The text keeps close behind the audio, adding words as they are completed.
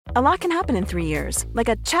A lot can happen in 3 years, like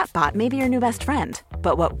a chatbot may be your new best friend.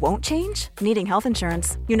 But what won't change? Needing health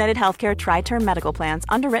insurance. United Healthcare Tri-Term Medical Plans,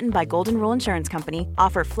 underwritten by Golden Rule Insurance Company,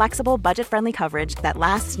 offer flexible, budget-friendly coverage that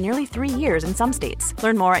lasts nearly 3 years in some states.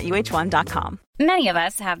 Learn more at uh1.com. Many of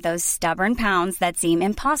us have those stubborn pounds that seem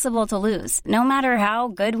impossible to lose, no matter how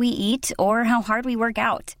good we eat or how hard we work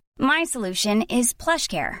out. My solution is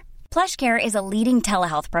PlushCare. PlushCare is a leading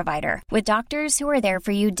telehealth provider with doctors who are there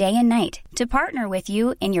for you day and night to partner with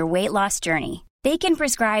you in your weight loss journey. They can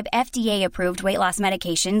prescribe FDA-approved weight loss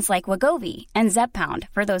medications like Wegovy and Zepbound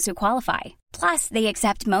for those who qualify. Plus, they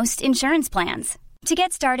accept most insurance plans. To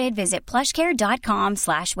get started, visit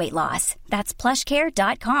plushcare.com/weightloss. That's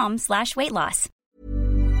plushcare.com/weightloss.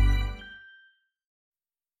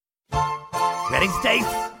 Ready,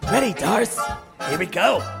 Stace? Ready, Darce. Here we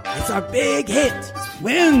go. It's our big hit.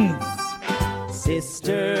 Twins.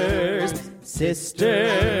 Sisters,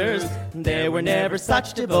 sisters, there were never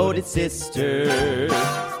such devoted sisters.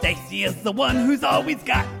 Stacey is the one who's always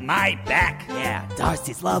got my back. Yeah,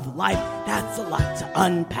 Darcy's love life, that's a lot to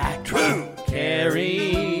unpack. True.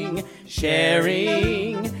 Caring,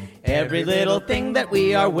 sharing, every little thing that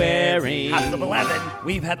we are wearing. House of 11,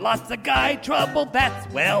 we've had lots of guy trouble,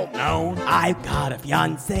 that's well known. I've got a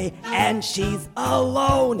fiancé and she's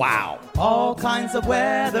alone. Wow. All kinds of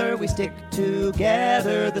weather, we stick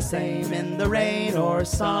together, the same in the rain or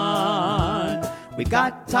sun. We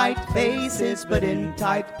got tight faces, but in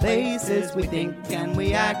tight places, we think and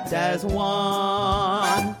we act as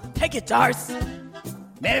one. Take it, Darce.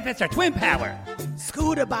 Manifest our twin power.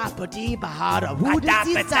 Scooter bapa dee bahada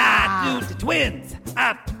Adapta to twins.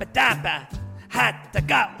 Appadapa.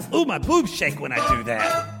 Hatta. Ooh, my boobs shake when I do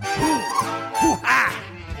that. Ooh. Hoo-ha.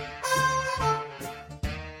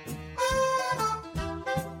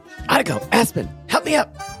 Gotta go. Aspen, help me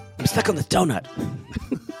up. I'm stuck on this donut.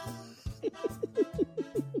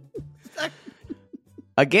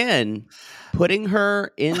 Again, putting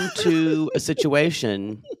her into a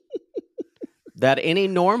situation that any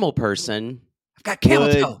normal person I've got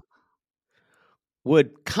camel toe.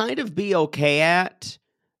 would kind of be okay at,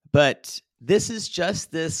 but this is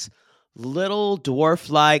just this little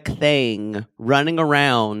dwarf-like thing running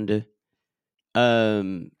around,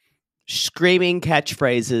 screaming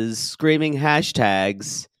catchphrases, screaming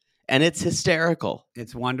hashtags, and it's hysterical.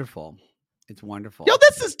 It's wonderful. It's wonderful. Yo,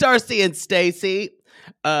 this is Darcy and Stacey.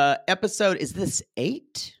 Episode, is this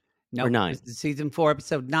 8 or 9? This is season 4,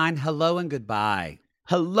 episode 9. Hello and goodbye.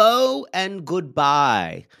 Hello and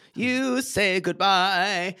goodbye. You say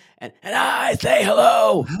goodbye, and I say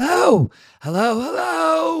hello. Hello. Hello.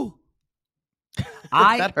 Hello.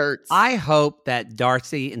 That hurts. I hope that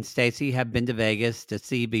Darcy and Stacey have been to Vegas to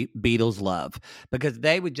see Beatles Love, because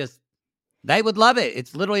they would love it.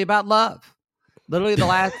 It's literally about love. Literally the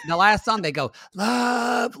last song, they go,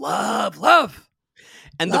 love, love, love.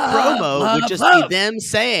 And the promo would just be them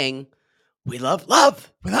saying, we love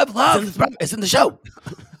love. We love love. It's in the show.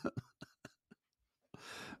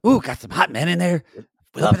 Ooh, got some hot men in there.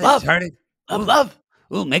 We love love. Love, love.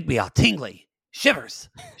 Ooh, make me all tingly. Shivers.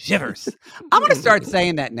 Shivers. I'm going to start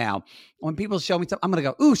saying that now. When people show me something, I'm going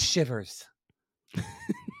to go, ooh, shivers. I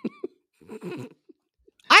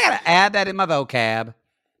got to add that in my vocab.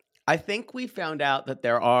 I think we found out that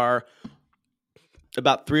there are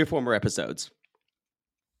about 3 or 4 more episodes.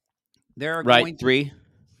 There are right, 3?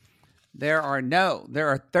 There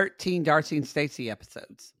are 13 Darcy and Stacey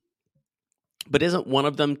episodes. But isn't one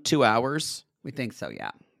of them 2 hours? We think so,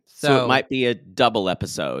 yeah. So it might be a double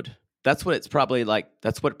episode. That's what it's probably like.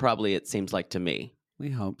 That's what probably it seems like to me.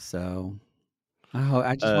 We hope so.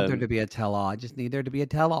 I just want there to be a tell-all. I just need there to be a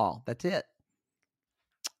tell-all. That's it.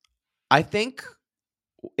 I think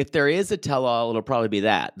if there is a tell-all, it'll probably be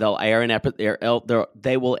that. They'll air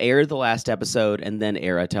they will air the last episode and then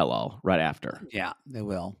air a tell-all right after. Yeah, they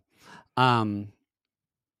will. Because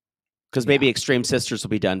maybe Extreme Sisters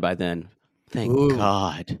will be done by then. Thank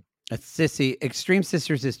God. Extreme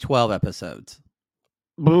Sisters is 12 episodes.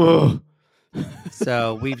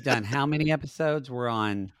 So we've done how many episodes? We're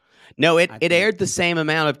on... No, it aired the same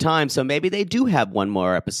amount of time, so maybe they do have one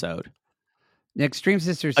more episode. The Extreme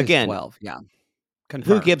Sisters Again, is 12, yeah.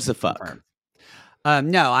 Confirmed. Who gives a fuck? Confirmed.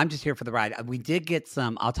 No, I'm just here for the ride. We did get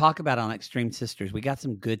some... I'll talk about on Extreme Sisters. We got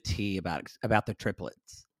some good tea about the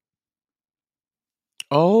triplets.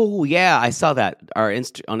 Oh, yeah, I saw that on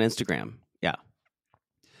Instagram. Yeah.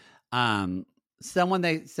 Someone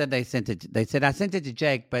they said I sent it to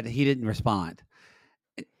Jake, but he didn't respond.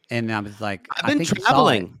 And I was like, I've been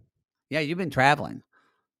traveling. Yeah, you've been traveling.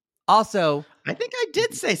 Also, I think I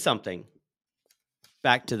did say something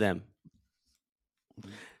back to them.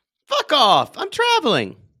 Fuck off. I'm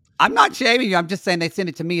traveling. I'm not shaming you. I'm just saying they sent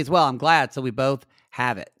it to me as well. I'm glad. So we both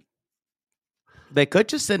have it. They could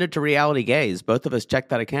just send it to Reality Gaze. Both of us check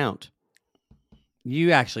that account.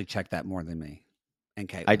 You actually check that more than me and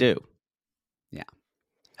Caitlin. I do. Yeah.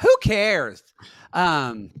 Who cares?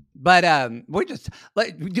 But we're just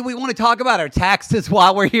like, do we want to talk about our taxes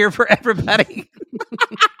while we're here for everybody?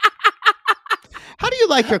 How do you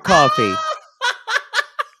like your coffee?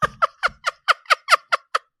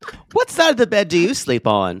 What side of the bed do you sleep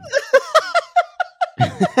on?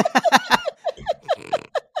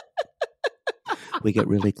 We get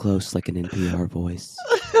really close like an NPR voice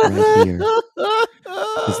right here.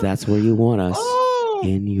 Because that's where you want us.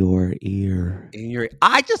 In your ear.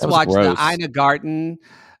 I just watched gross. the Ina Garten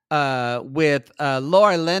with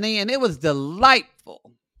Laura Linney, and it was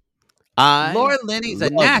delightful. Laura Linney's a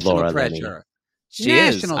national treasure. She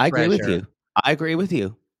is. I agree with you. I agree with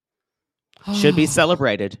you. Should be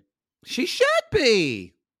celebrated. She should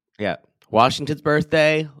be. Yeah. Washington's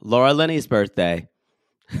birthday, Laura Linney's birthday.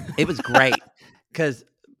 It was great because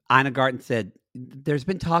Ina Garten said, there's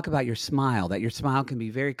been talk about your smile, that your smile can be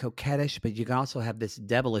very coquettish, but you can also have this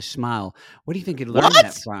devilish smile. Where do you think you learned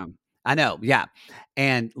that from? I know, yeah.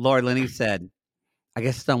 And Laura Linney said, I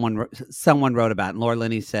guess someone wrote about it. And Laura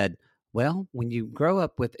Linney said, well, when you grow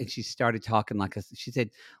up with, and she started talking like us, she said,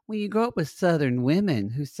 when you grow up with Southern women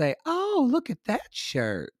who say, oh, look at that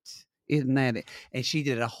shirt. Isn't that it? And she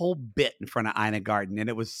did a whole bit in front of Ina Garten, and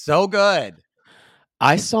it was so good.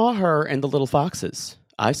 I saw her in The Little Foxes.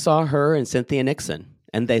 I saw her and Cynthia Nixon,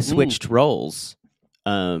 and they switched roles.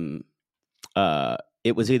 It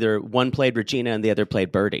was either one played Regina and the other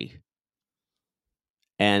played Birdie.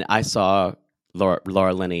 And I saw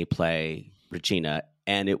Laura Linney play Regina,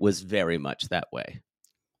 and it was very much that way.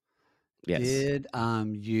 Yes. Did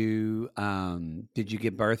you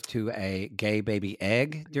give birth to a gay baby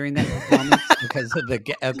egg during that performance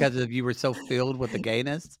because of you were so filled with the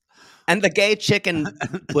gayness? And the gay chicken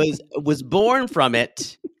was born from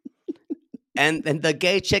it. And the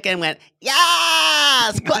gay chicken went,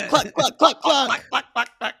 yes! Cluck, cluck, cluck, cluck, cluck, cluck, cluck,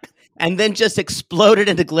 cluck. And then just exploded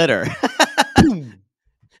into glitter.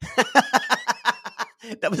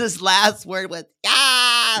 That was his last word was,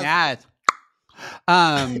 yes! Yes.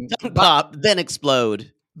 Pop, then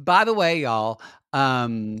explode. By the way, y'all,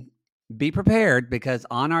 be prepared because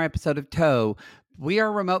on our episode of Toe, we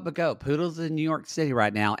are remote but go. Poodle's in New York City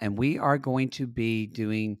right now, and we are going to be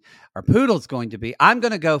doing, or Poodle's going to be, I'm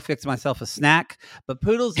going to go fix myself a snack, but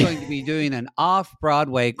Poodle's going to be doing an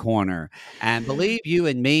off-Broadway corner. And believe you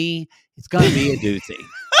and me, it's going to be a doozy.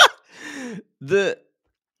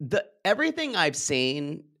 The everything I've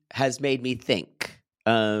seen has made me think.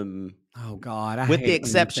 Oh, God. With the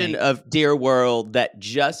exception of Dear World, that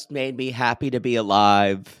just made me happy to be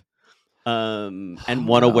alive and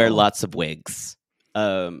want to wear lots of wigs.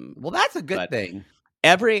 Well, that's a good thing.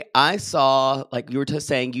 I saw, like you were just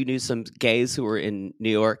saying, you knew some gays who were in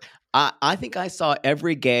New York. I think I saw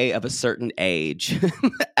every gay of a certain age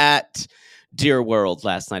at Dear World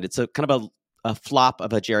last night. It's a kind of a flop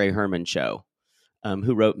of a Jerry Herman show.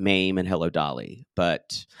 Who wrote Mame and Hello Dolly.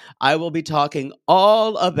 But I will be talking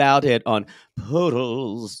all about it on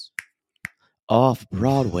Poodle's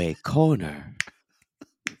Off-Broadway Corner.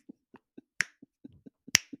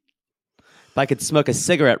 If I could smoke a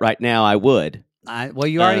cigarette right now, I would. Well,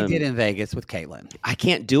 you already did in Vegas with Caitlin. I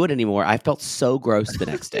can't do it anymore. I felt so gross the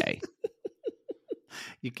next day.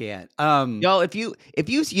 You can't. Y'all, if you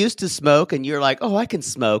used to smoke and you're like, oh, I can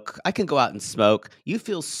smoke, I can go out and smoke, you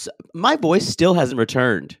feel my voice still hasn't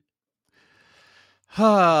returned.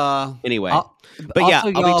 Anyway, I'll be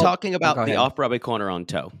talking about the Off-Broadway Corner on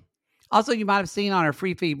Toe. Also, you might have seen on our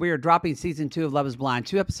free feed, we are dropping season 2 of Love is Blind,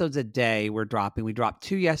 2 episodes a day. We dropped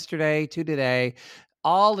 2 yesterday, 2 today.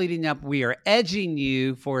 All leading up, we are edging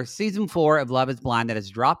you for season 4 of Love is Blind that is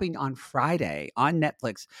dropping on Friday on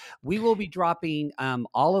Netflix. We will be dropping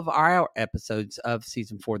all of our episodes of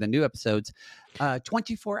season 4, the new episodes,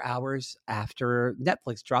 24 hours after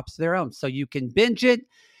Netflix drops their own. So you can binge it,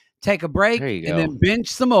 take a break, and then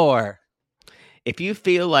binge some more. If you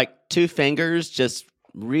feel like 2 fingers just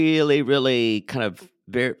really, really kind of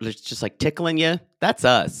just like tickling you, that's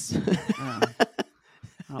us. I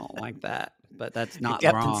don't like that. But that's not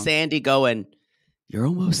Captain wrong. Sandy going, you're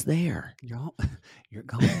almost there. You're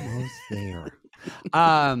almost there.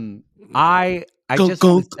 I just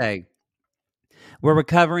want to say, we're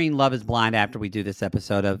recovering Love is Blind after we do this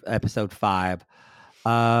episode of episode 5.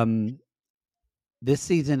 This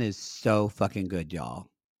season is so fucking good,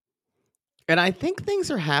 y'all. And I think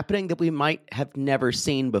things are happening that we might have never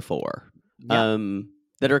seen before. Yeah.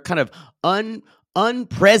 That are kind of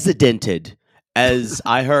unprecedented. As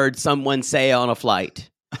I heard someone say on a flight.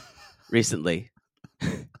 recently.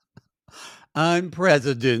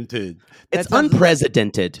 Unprecedented. It's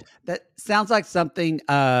unprecedented. That sounds like something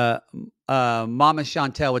Mama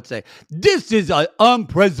Chantel would say. This is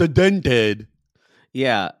unprecedented.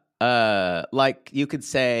 Yeah. Like you could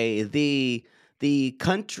say the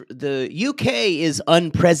UK is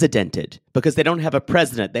unprecedented because they don't have a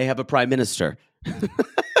president; they have a prime minister.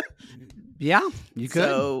 Yeah, you could.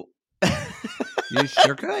 So you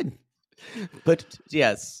sure could. But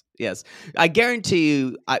yes, I guarantee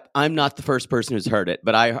you, I'm not the first person who's heard it.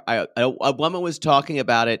 But a woman was talking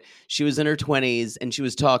about it. She was in her 20s, and she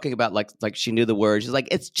was talking about like she knew the word. She's like,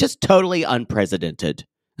 it's just totally unprecedented.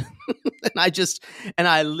 and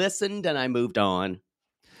I listened and I moved on.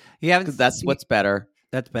 You haven't. That's what's better.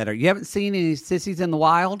 That's better. You haven't seen any Sissies in the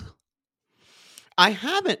Wild? I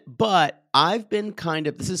haven't, but I've been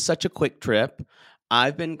this is such a quick trip.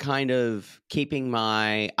 I've been kind of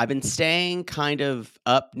I've been staying kind of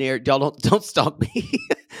up near, y'all don't stalk me.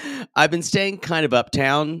 I've been staying kind of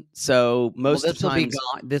uptown. So most of the time.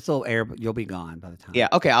 This will air, but you'll be gone by the time. Yeah.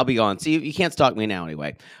 Okay. I'll be gone. So you can't stalk me now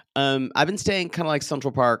anyway. I've been staying kind of like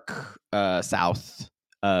Central Park, South,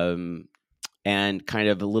 and kind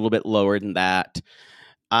of a little bit lower than that.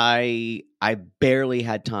 I barely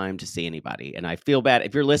had time to see anybody, and I feel bad.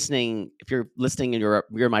 If you're listening and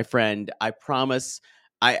you're my friend, I promise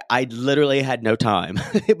I literally had no time.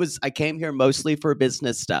 I came here mostly for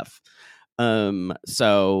business stuff.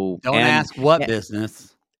 So don't ask what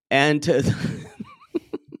business. And to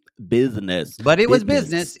business. But it was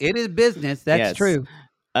business. It is business. That's true.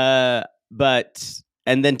 But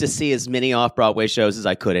then to see as many off-Broadway shows as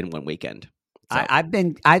I could in one weekend. So.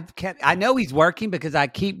 I know he's working because I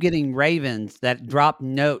keep getting ravens that drop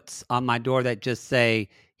notes on my door that just say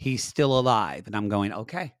he's still alive, and I'm going,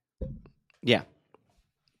 okay. Yeah.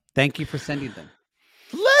 Thank you for sending them.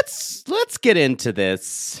 Let's get into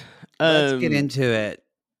this. Let's get into it.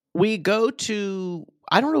 We go to,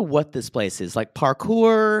 I don't know what this place is, like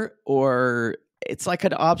parkour, or it's like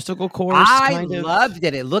an obstacle course. I loved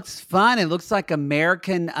it. It looks fun. It looks like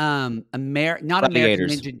American, not Gladiators.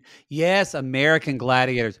 American Ninja. Yes, American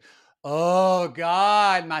Gladiators. Oh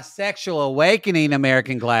God, my sexual awakening,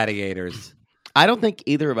 American Gladiators. I don't think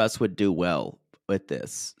either of us would do well with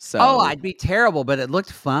this. So I'd be terrible, but it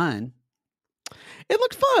looked fun. It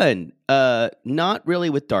looked fun. Not really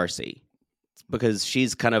with DARCEY, because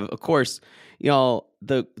she's kind of course, y'all,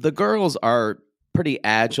 the girls are pretty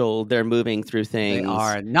agile. They're moving through things. They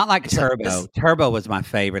are. Not like Turbo. Turbo was my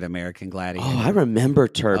favorite American Gladiator. Oh, I remember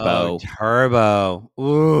Turbo. Oh, Turbo.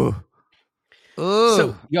 Ooh.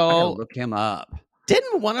 So, y'all, look him up.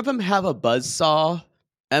 Didn't one of them have a buzzsaw?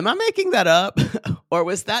 Am I making that up? Or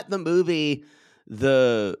was that the movie,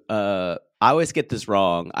 I always get this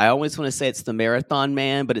wrong. I always want to say it's the Marathon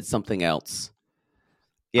Man, but it's something else.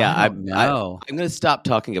 Yeah, I'm going to stop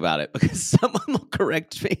talking about it because someone will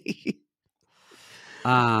correct me.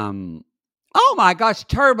 Oh my gosh,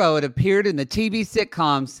 Turbo. It appeared in the TV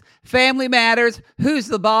sitcoms Family Matters, Who's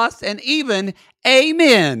the Boss, and even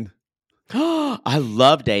Amen. I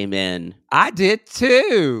loved Amen. I did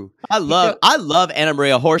too. I love Anna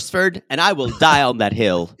Maria Horsford, and I will die on that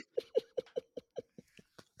hill.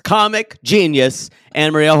 Comic genius,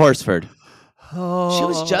 Anna Maria Horsford. Oh. She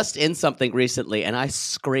was just in something recently, and I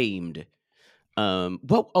screamed.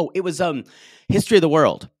 It was History of the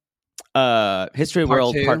World. History of the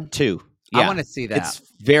World Part 2. Yeah. I want to see that. It's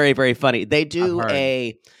very, very funny. They do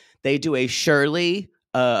a Shirley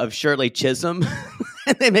of Shirley Chisholm,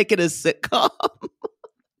 and they make it a sitcom.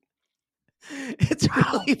 It's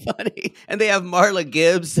really funny, and they have Marla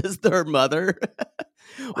Gibbs as their mother.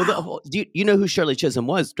 Well, you know who Shirley Chisholm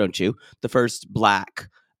was, don't you? The first black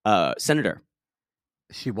senator.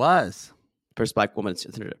 She was first black woman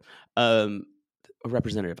senator, a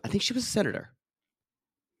representative. I think she was a senator.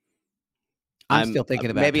 I'm still thinking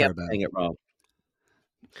about maybe Turbo. I'm saying it wrong.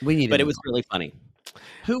 But it was really funny.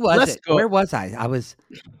 Who was it? Where was I? I was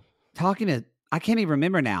talking to. I can't even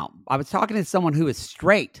remember now. I was talking to someone who is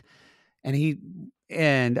straight, and he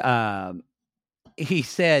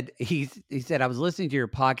said I was listening to your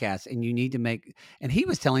podcast, and you need to make. And he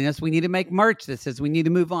was telling us we need to make merch that says we need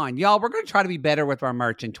to move on. Y'all, we're going to try to be better with our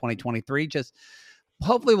merch in 2023. Just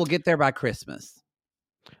hopefully we'll get there by Christmas.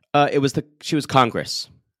 She was Congress.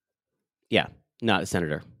 Yeah. Not a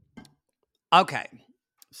senator. Okay.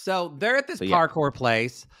 So they're at this parkour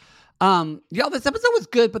place. Y'all, this episode was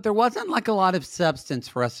good, but there wasn't like a lot of substance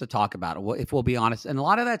for us to talk about, if we'll be honest. And a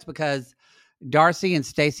lot of that's because DARCEY and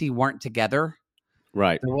STACEY weren't together.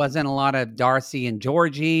 Right. There wasn't a lot of DARCEY and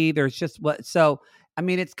Georgie. There's just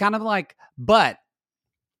it's kind of like, but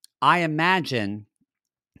I imagine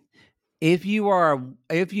if you are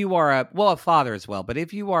a father as well, but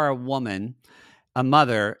if you are a woman, a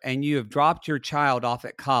mother, and you have dropped your child off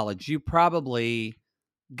at college, you probably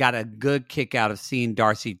got a good kick out of seeing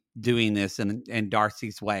Darcey doing this in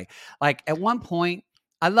Darcey's way. Like at one point,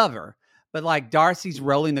 I love her, but like Darcey's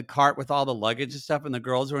rolling the cart with all the luggage and stuff, and the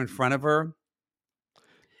girls are in front of her.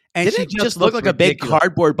 And Did she it just look like ridiculous. a big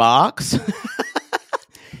cardboard box?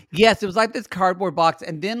 Yes, it was like this cardboard box.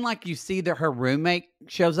 And then like you see that her roommate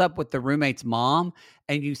shows up with the roommate's mom,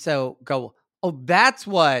 and you go, oh, that's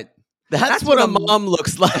what a mom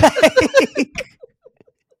looks like.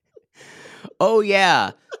 Oh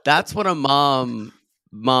yeah, that's what a mom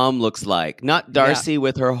looks like. Not Darcey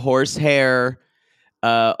with her horse hair.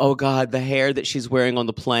 Oh God, the hair that she's wearing on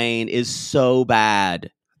the plane is so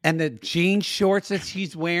bad. And the jean shorts that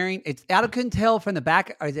she's wearing, I couldn't tell from the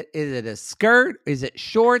back. Is it a skirt? Is it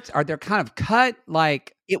shorts? Are they kind of cut?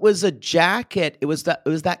 Like it was a jacket. It was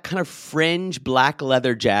that kind of fringe black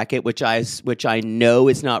leather jacket, which I know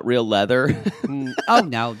is not real leather. Oh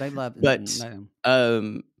no, they love it. But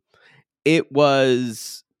it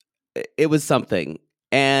was something.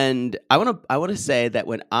 And I want to say that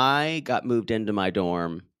when I got moved into my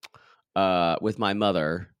dorm with my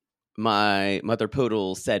mother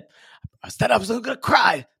poodle said, I said I was going to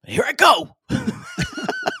cry. Here I go.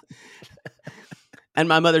 And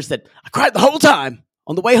my mother said, I cried the whole time.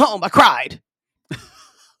 On the way home, I cried.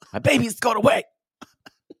 My baby's gone away.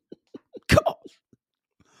 Come on.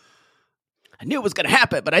 I knew it was going to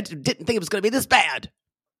happen, but I didn't think it was going to be this bad.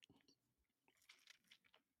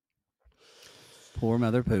 Poor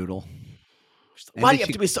mother poodle. Why do you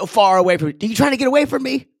have to be so far away from me? Are you trying to get away from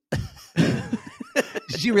me?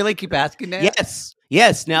 Did you really keep asking that?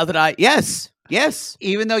 Yes. Now that yes.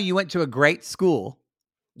 Even though you went to a great school.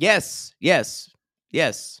 Yes. You're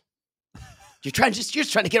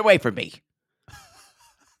just trying to get away from me.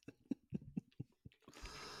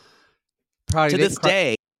 Probably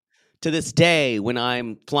to this day, when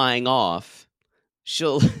I'm flying off,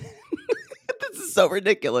 she'll. This is so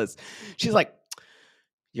ridiculous. She's like,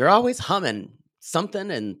 "You're always humming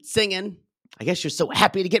something and singing. I guess you're so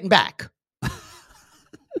happy to getting back."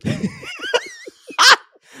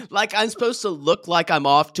 Like I'm supposed to look like I'm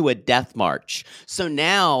off to a death march. So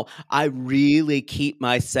now I really keep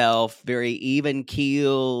myself very even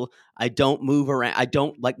keel. I don't move around. I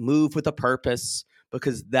don't move with a purpose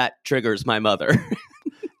because that triggers my mother.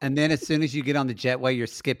 And then as soon as you get on the jetway, you're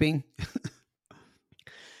skipping.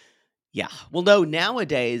 Yeah. Well, no,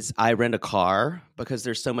 nowadays I rent a car because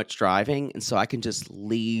there's so much driving. And so I can just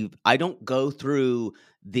leave. I don't go through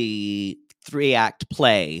the 3-act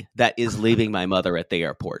play that is leaving my mother at the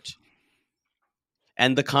airport.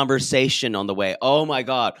 And the conversation on the way. Oh my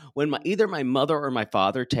God. When either my mother or my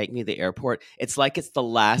father take me to the airport, it's like it's the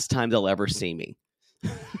last time they'll ever see me.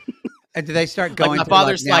 And do they start going? Like my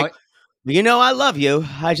father's like, you know, I love you.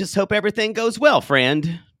 I just hope everything goes well,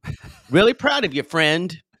 friend. Really proud of you,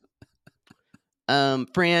 friend.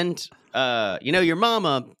 Friend, you know, your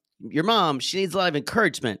mom, she needs a lot of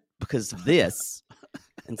encouragement because of this.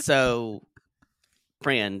 And so,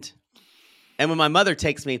 friend. And when my mother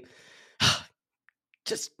takes me,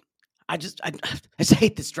 I just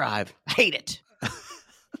hate this drive. I hate it.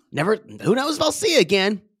 Who knows if I'll see you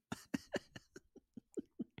again.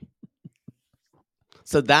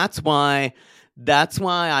 So that's why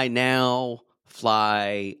I now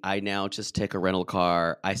fly. I now just take a rental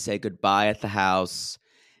car. I say goodbye at the house.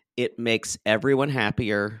 It makes everyone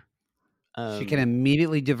happier. She can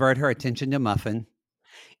immediately divert her attention to Muffin.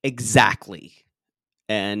 Exactly.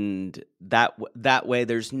 And that way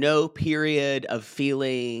there's no period of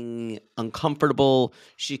feeling uncomfortable.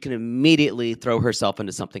 She can immediately throw herself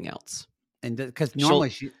into something else. And because normally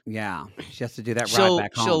she has to do that ride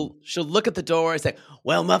back home. She'll look at the door and say,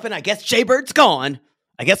 well, Muffin, I guess Jaybird's gone.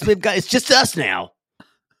 I guess it's just us now.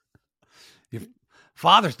 Your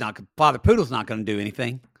Father Poodle's not going to do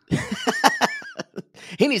anything.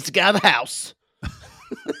 He needs to get out of the house.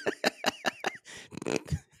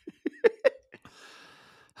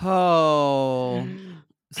 Oh,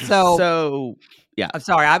 so yeah. I'm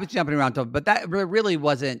sorry, I was jumping around, but that really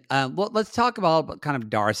wasn't. Well, let's talk about kind of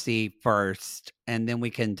Darcey first, and then we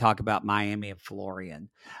can talk about Miami and Florian,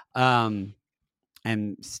 and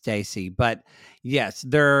Stacey. But yes,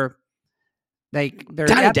 they're Dine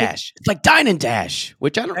and Dash. It's like Dine and Dash,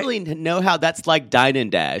 which I don't really know how that's like Dine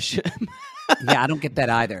and Dash. Yeah, I don't get that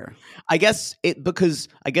either. I guess it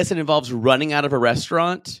involves running out of a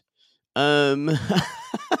restaurant.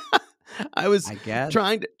 I was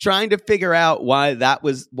trying to figure out why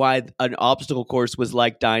an obstacle course was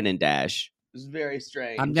like Dine and Dash. It was very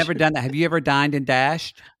strange. I've never done that. Have you ever dined and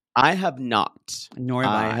dashed? I have not. Nor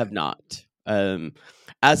have I. have not.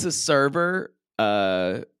 As a server,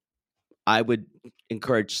 I would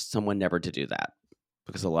encourage someone never to do that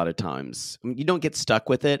because a lot of times you don't get stuck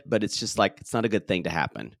with it, but it's just like it's not a good thing to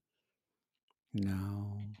happen.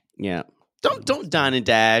 No. Yeah. Don't dine and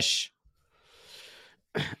dash.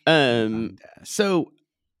 So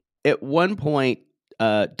at one point,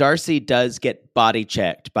 Darcey does get body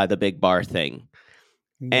checked by the big bar thing.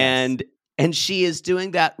 Yes. And she is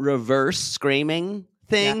doing that reverse screaming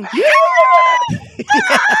thing. Yeah.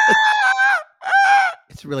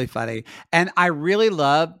 It's really funny. And I really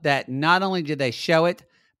love that not only did they show it,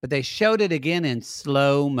 but they showed it again in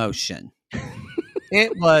slow motion.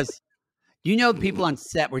 It was, people on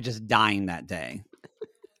set were just dying that day.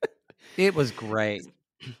 It was great.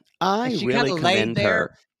 I really commend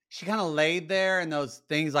her. She kind of laid there and those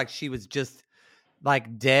things like she was just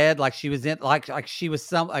like dead, like she was in like she was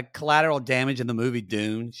some collateral damage in the movie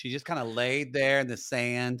Dune. She just kind of laid there in the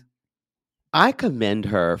sand. I commend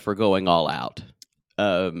her for going all out.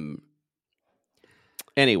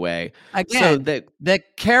 Anyway, again, so the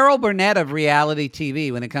Carol Burnett of reality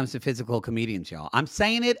TV when it comes to physical comedians, y'all. I'm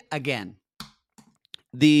saying it again.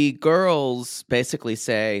 The girls basically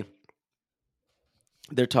say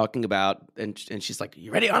they're talking about, and she's like,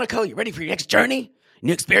 "You ready, Aniko? You ready for your next journey?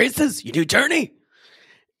 New experiences? Your new journey?"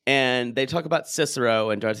 And they talk about Cicero,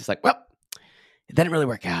 and Darcey's like, "Well, it didn't really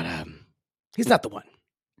work out. He's not the one.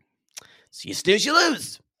 So you snooze, you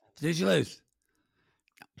lose. Snooze, you lose."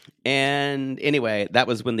 And anyway, that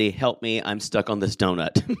was when they helped me. I'm stuck on this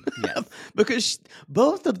donut. Yes. Because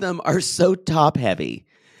both of them are so top heavy.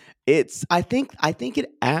 I think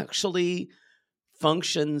it actually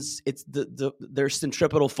functions. It's their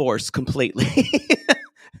centripetal force completely.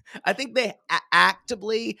 I think they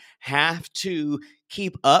actively have to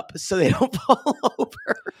keep up so they don't fall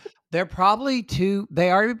over. They're probably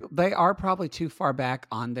they are probably too far back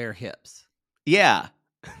on their hips. Yeah.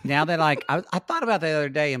 Now that I thought about that the other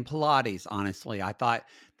day in Pilates, honestly, I thought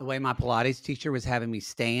the way my Pilates teacher was having me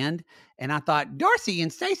stand, and I thought Darcey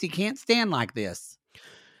and Stacey can't stand like this.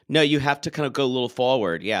 No, you have to kind of go a little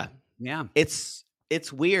forward. Yeah. Yeah. It's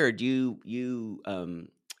weird. You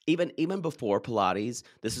even before Pilates,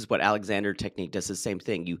 this is what Alexander technique does the same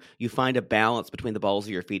thing. You find a balance between the balls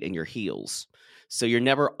of your feet and your heels. So you're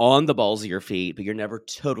never on the balls of your feet, but you're never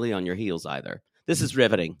totally on your heels either. This is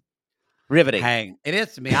riveting. Hey, it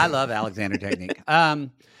is to me. I love Alexander technique.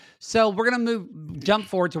 So we're gonna jump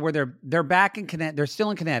forward to where they're back in Connecticut. They're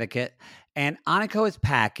still in Connecticut, and Aniko is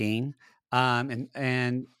packing,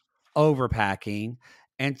 and overpacking,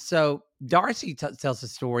 and so Darcey tells a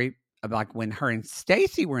story about like when her and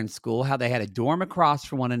Stacey were in school, how they had a dorm across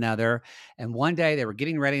from one another, and one day they were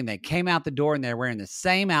getting ready, and they came out the door, and they were wearing the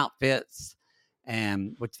same outfits,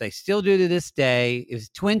 and which they still do to this day. It was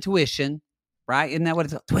twin tuition. Right? Isn't that what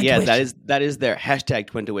it's called? Twin tuition. that is their hashtag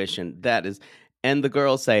twin tuition. That is, and the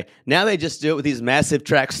girls say, now they just do it with these massive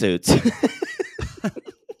tracksuits.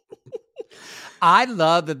 I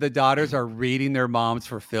love that the daughters are reading their moms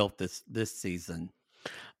for filth this season.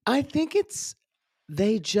 I think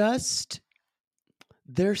they're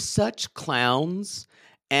such clowns,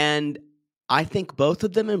 and I think both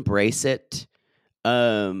of them embrace it.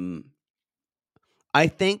 I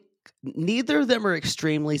think neither of them are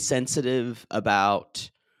extremely sensitive about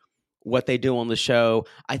what they do on the show.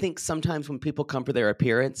 I think sometimes when people come for their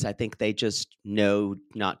appearance, I think they just know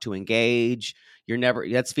not to engage.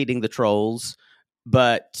 That's feeding the trolls.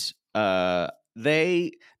 But the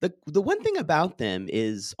one thing about them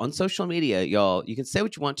is on social media, y'all, you can say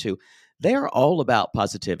what you want to. They are all about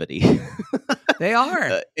positivity. They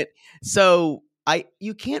are. So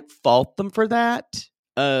you can't fault them for that.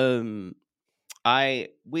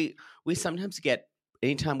 We sometimes get,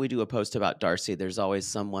 anytime we do a post about Darcey, there's always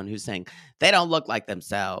someone who's saying they don't look like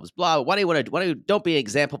themselves. Blah. Why do you want to? Don't be an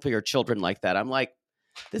example for your children like that. I'm like,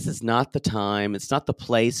 this is not the time. It's not the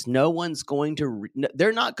place. No one's going to.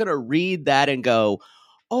 They're not going to read that and go,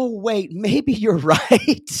 "Oh wait, maybe you're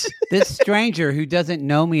right." This stranger who doesn't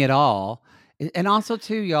know me at all, and also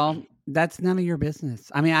too, y'all. That's none of your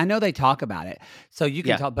business. I mean, I know they talk about it, so you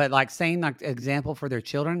can talk, but like saying like example for their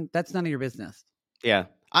children, that's none of your business. Yeah.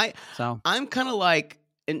 I'm kind of like,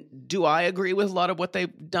 and do I agree with a lot of what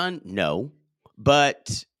they've done? No,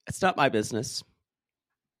 but it's not my business.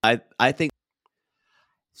 I think.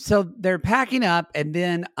 So they're packing up, and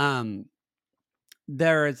then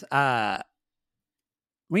there's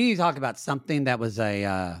we need to talk about something that was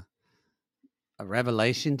a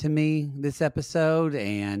revelation to me this episode,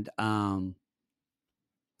 and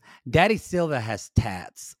Daddy Silva has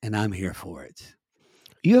tats, and I'm here for it.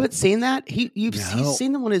 You haven't seen that? You've No.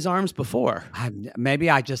 seen them on his arms before. Maybe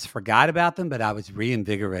I just forgot about them, but I was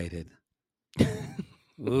reinvigorated.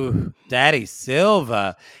 Ooh, Daddy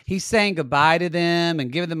Silva. He's saying goodbye to them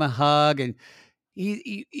and giving them a hug, and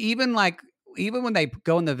he even when they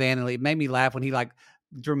go in the van, and it made me laugh when he like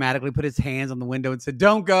dramatically put his hands on the window and said,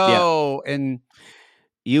 "Don't go." Yeah. And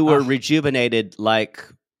you were rejuvenated, like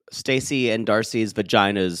Stacey and Darcey's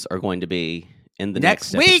vaginas are going to be in the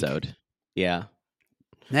next episode. Yeah.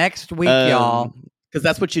 Next week, y'all. Because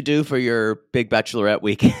that's what you do for your big bachelorette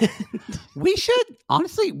weekend. We should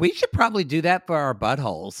probably do that for our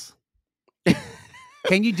buttholes.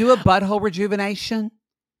 Can you do a butthole rejuvenation?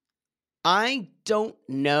 I don't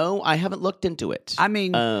know. I haven't looked into it. I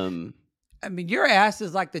mean, your ass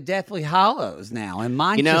is like the Deathly Hollows now, and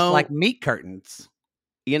mine's just like meat curtains.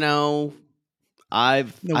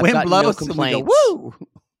 I've wind got blows no complaints. And we go,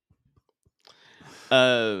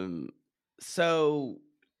 woo! So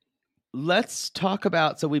let's talk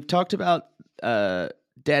about. So we've talked about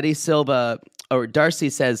Daddy Silva, or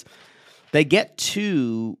Darcey says they get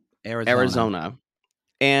to Arizona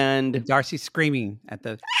and Darcey's screaming at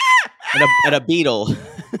the at a beetle.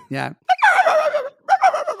 Yeah.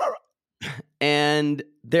 And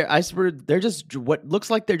they're just what looks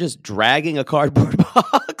like they're just dragging a cardboard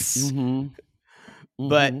box. Mm-hmm.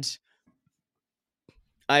 But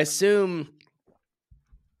I assume,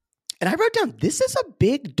 and I wrote down, this is a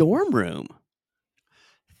big dorm room.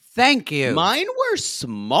 Thank you. Mine were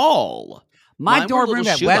small. My dorm room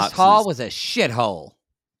at West Hall was a shithole.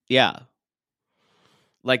 Yeah.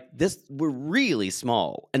 Like this, we're really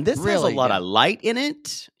small. And this has a lot of light in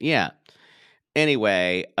it. Yeah.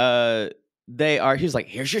 Anyway, he's like,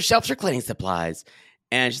 here's your shelves for cleaning supplies.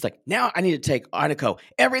 And she's like, now I need to take Aniko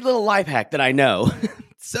every little life hack that I know.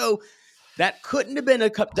 So that couldn't have been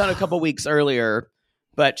done a couple weeks earlier.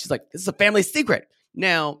 But she's like, this is a family secret.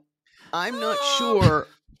 Now, I'm not sure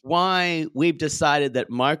why we've decided that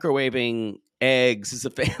microwaving eggs is a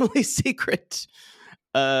family secret.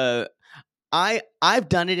 I've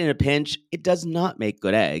done it in a pinch. It does not make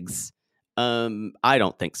good eggs. I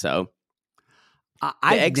don't think so.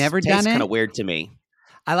 I've never done it. It's kind of weird to me.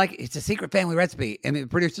 It's a secret family recipe. And the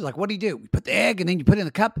producer's like, what do? You put the egg and then you put it in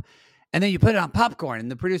the cup and then you put it on popcorn.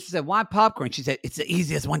 And the producer said, why popcorn? She said, it's the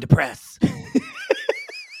easiest one to press.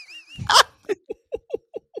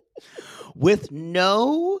 With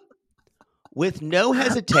no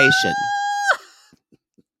hesitation.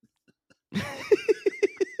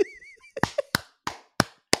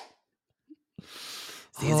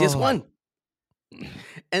 It's the easiest one.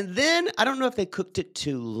 And then, I don't know if they cooked it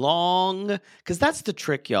too long, because that's the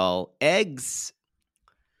trick, y'all. Eggs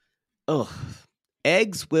will,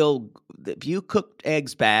 if you cook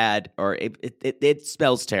eggs bad, or it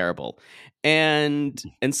smells terrible. And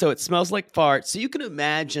so it smells like fart. So you can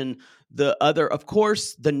imagine of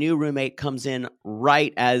course, the new roommate comes in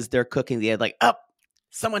right as they're cooking the egg, like,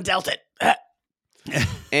 someone dealt it.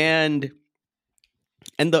 And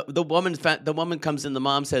the woman comes in, the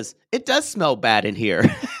mom says, it does smell bad in here.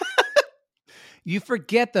 You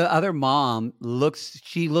forget the other mom looks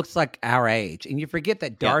like our age. And you forget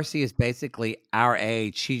that Darcey is basically our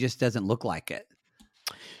age. She just doesn't look like it.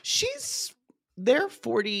 They're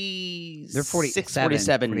 46,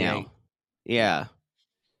 47 now. Yeah.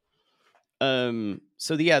 When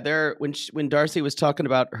Darcey was talking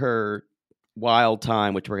about her wild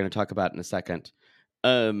time, which we're going to talk about in a second,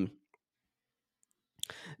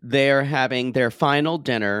 they're having their final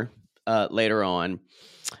dinner later on,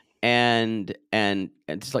 and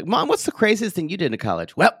it's like, Mom, what's the craziest thing you did in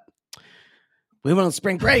college? Well, we went on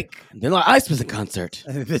spring break, and then Ice was in concert.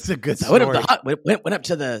 This is a good story. Went up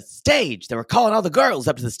to the stage. They were calling all the girls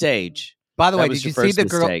up to the stage. By the way, did you see the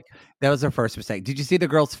girl? That was her first mistake. Did you see the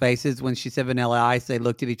girls' faces when she said Vanilla Ice? They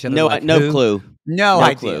looked at each other. No clue. No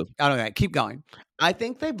idea. I don't know. Keep going. I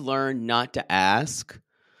think they've learned not to ask,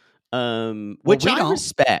 which I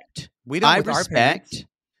respect. We don't. I respect.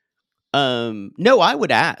 No, I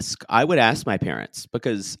would ask. I would ask my parents,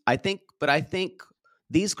 because I think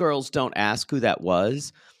these girls don't ask who that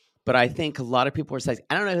was, but I think a lot of people are saying,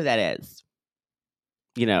 I don't know who that is.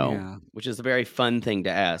 Which is a very fun thing to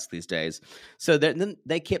ask these days. So then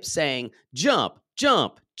they kept saying, jump,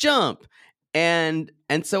 jump, jump. And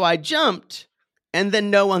so I jumped, and then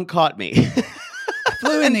no one caught me. I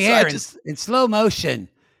flew in the air in slow motion.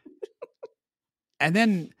 And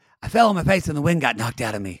then I fell on my face and the wind got knocked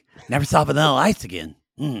out of me. Never saw Vanilla Ice again.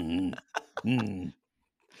 It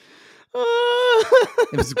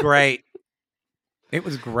was great. It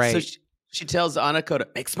was great. So she tells Aniko to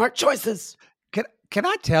make smart choices. Can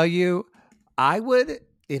I tell you, I would,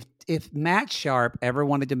 if Matt Sharp ever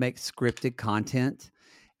wanted to make scripted content,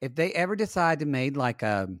 if they ever decide to make like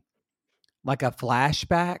a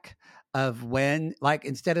flashback of when, like,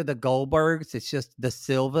 instead of the Goldbergs, it's just the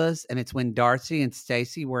Silvas, and it's when Darcey and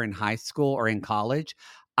Stacey were in high school or in college,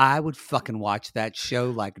 I would fucking watch that show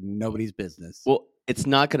like nobody's business. Well, it's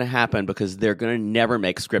not going to happen because they're going to never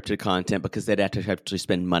make scripted content because they'd have to actually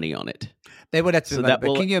spend money on it. They would have to. So But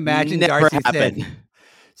that can you imagine never Darcey happen.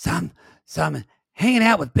 said, "Some hanging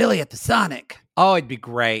out with Billy at the Sonic." Oh, it'd be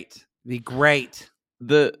great. It'd be great.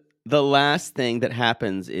 The last thing that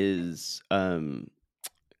happens is gonna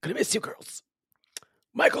miss you, girls.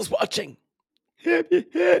 Michael's watching.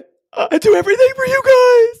 I do everything for you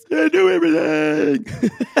guys. I do everything.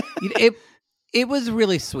 It was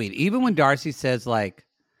really sweet. Even when Darcey says, like,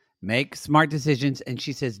 make smart decisions, and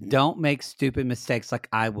she says, don't make stupid mistakes like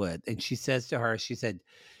I would. And she says to her, she said,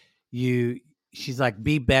 she's like,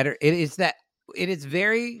 be better. It is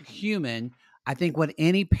very human. I think what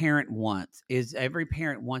any parent wants is every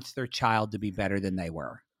parent wants their child to be better than they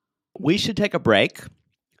were. We should take a break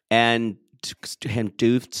and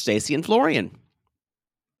do Stacey and Florian.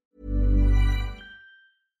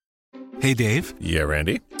 Hey, Dave. Yeah,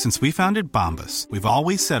 Randy. Since we founded Bombas, we've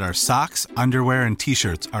always said our socks, underwear, and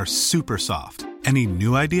T-shirts are super soft. Any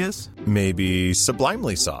new ideas? Maybe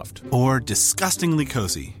sublimely soft. Or disgustingly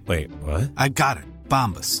cozy. Wait, what? I got it.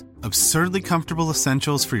 Bombas. Absurdly comfortable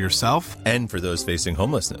essentials for yourself And for those facing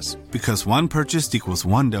homelessness. because one purchased equals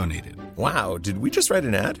one donated. Wow, did we just write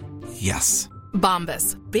an ad? Yes.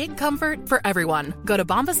 Bombas. Big comfort for everyone. Go to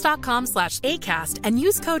bombas.com/ACAST and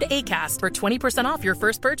use code ACAST for 20% off your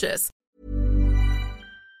first purchase.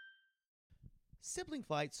 Sibling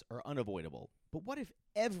fights are unavoidable, but what if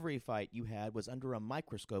every fight you had was under a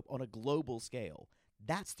microscope on a global scale?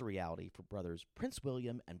 That's the reality for brothers Prince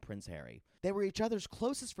William and Prince Harry. They were each other's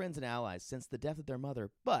closest friends and allies since the death of their mother,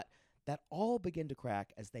 but that all began to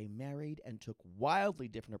crack as they married and took wildly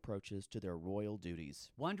different approaches to their royal duties.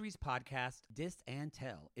 Wondery's podcast, Dis and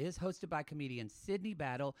Tell, is hosted by comedians Sydney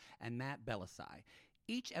Battle and Matt Belisai.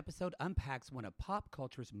 Each episode unpacks one of pop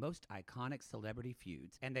culture's most iconic celebrity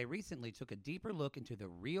feuds, and they recently took a deeper look into the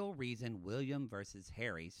real reason William versus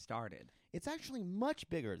Harry started. It's actually much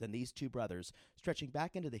bigger than these two brothers, stretching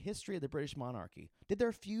back into the history of the British monarchy. Did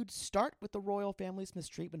their feud start with the royal family's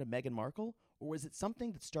mistreatment of Meghan Markle, or was it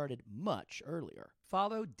something that started much earlier?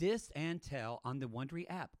 Follow Dis and Tell on the Wondery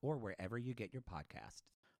app or wherever you get your podcasts.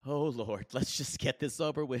 Oh, Lord, let's just get this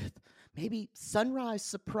over with. Maybe sunrise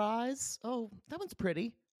surprise? Oh, that one's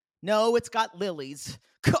pretty. No, it's got lilies.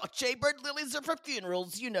 God, Jaybird lilies are for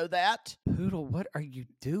funerals, you know that. Poodle, what are you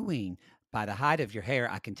doing? By the height of your hair,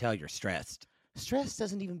 I can tell you're stressed. Stress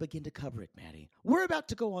doesn't even begin to cover it, Maddie. We're about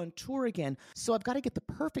to go on tour again, so I've got to get the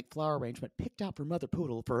perfect flower arrangement picked out for Mother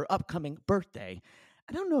Poodle for her upcoming birthday.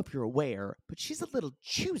 I don't know if you're aware, but she's a little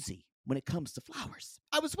choosy when it comes to flowers.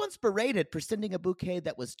 I was once berated for sending a bouquet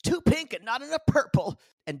that was too pink and not enough purple.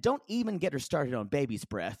 And don't even get her started on baby's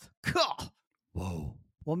breath. God. Whoa.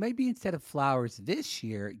 Well, maybe instead of flowers this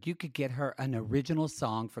year, you could get her an original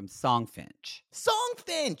song from Songfinch.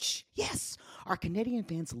 Songfinch! Yes! Our Canadian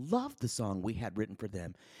fans loved the song we had written for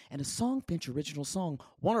them. And a Songfinch original song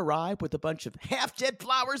won't arrive with a bunch of half-dead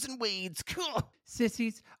flowers and weeds.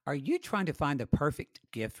 Sissies, are you trying to find the perfect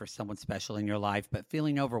gift for someone special in your life but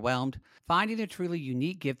feeling overwhelmed? Finding a truly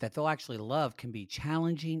unique gift that they'll actually love can be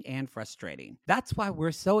challenging and frustrating. That's why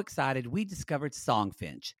we're so excited we discovered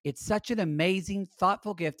Songfinch. It's such an amazing,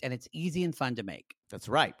 thoughtful gift, and it's easy and fun to make. That's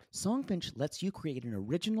right. Songfinch lets you create an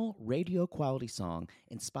original radio-quality song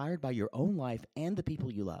inspired by your own life and the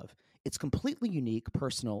people you love. It's completely unique,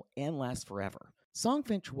 personal, and lasts forever.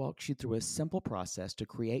 Songfinch walks you through a simple process to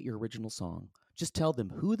create your original song. Just tell them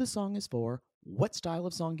who the song is for, what style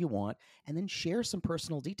of song you want, and then share some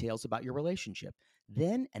personal details about your relationship.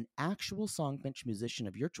 Then an actual Songfinch musician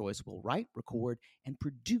of your choice will write, record, and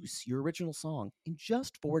produce your original song in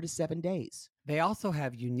just 4 to 7 days. They also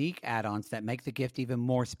have unique add-ons that make the gift even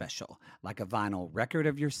more special, like a vinyl record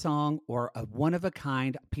of your song or a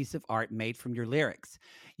one-of-a-kind piece of art made from your lyrics.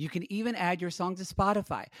 You can even add your song to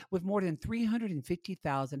Spotify. With more than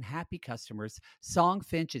 350,000 happy customers,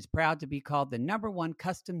 Songfinch is proud to be called the #1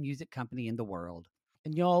 custom music company in the world.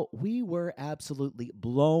 And y'all, we were absolutely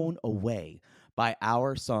blown away by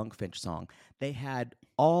our Songfinch song. They had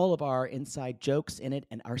all of our inside jokes in it,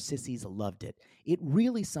 and our sissies loved it. It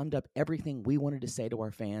really summed up everything we wanted to say to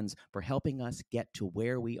our fans for helping us get to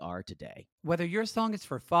where we are today. Whether your song is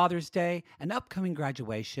for Father's Day, an upcoming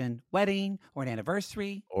graduation, wedding, or an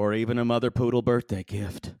anniversary, Or even a mother poodle birthday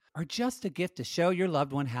gift. or just a gift to show your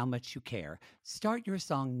loved one how much you care, start your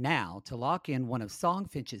song now to lock in one of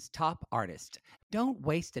Songfinch's top artists. Don't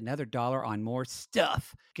waste another dollar on more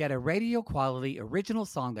stuff. Get a radio quality original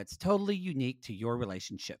song that's totally unique to your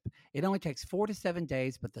relationship. It only takes 4 to 7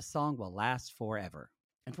 days, but the song will last forever.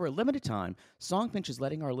 And for a limited time, Songfinch is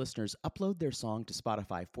letting our listeners upload their song to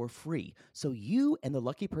Spotify for free, so you and the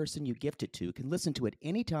lucky person you gift it to can listen to it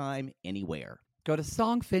anytime, anywhere. Go to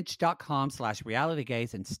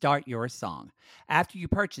songfinch.com/realitygaze and start your song. After you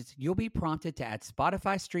purchase, you'll be prompted to add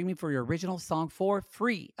Spotify streaming for your original song for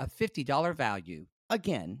free, a $50 value.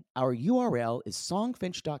 Again, our URL is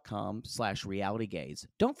songfinch.com/realitygaze.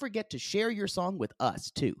 Don't forget to share your song with us,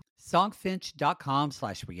 too.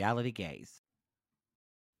 Songfinch.com/realitygaze.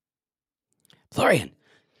 Florian,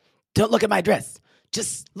 don't look at my dress.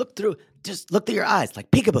 Just look through your eyes like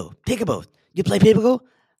peekaboo, peekaboo. You play peekaboo?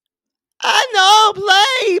 I know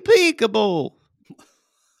play peekaboo.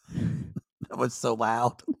 That was so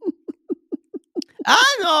loud.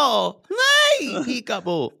 I know play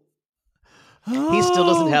peekaboo. He still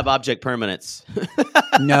doesn't have object permanence.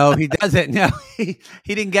 No, he doesn't. No, he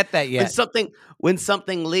didn't get that yet. When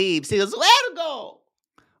something leaves, he goes, "Where to go?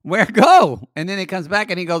 Where go?" And then he comes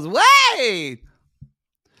back and he goes, "Wait!"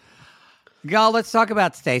 Y'all, let's talk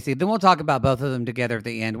about Stacey. Then we'll talk about both of them together at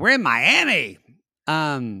the end. We're in Miami.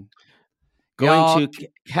 Going to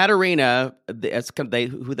Katerina,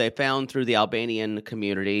 who they found through the Albanian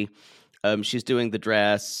community. She's doing the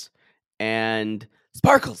dress and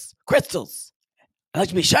sparkles, crystals. I like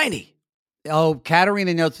to be shiny. Oh,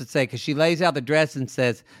 Katerina knows what to say because she lays out the dress and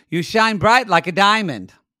says, "You shine bright like a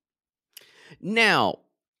diamond." Now,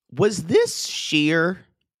 was this sheer?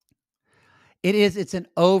 It is. It's an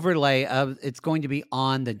overlay of. It's going to be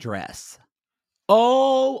on the dress.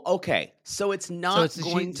 Oh, okay. So it's not So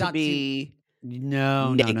going to be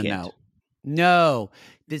No. naked. No,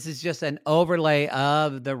 this is just an overlay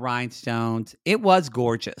of the rhinestones. It was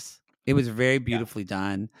gorgeous. It was very beautifully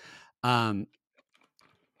done.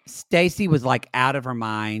 Stacey was like out of her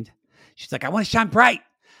mind. She's like, "I want to shine bright.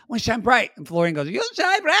 I want to shine bright." And Florian goes, "You'll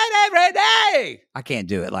shine bright every day." I can't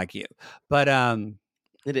do it like you, but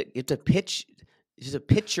It's a pitch. Just a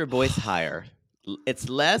pitch your voice higher. It's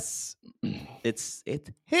less. It's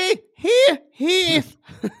here.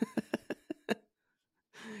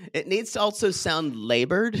 It needs to also sound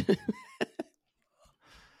labored.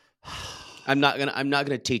 I'm not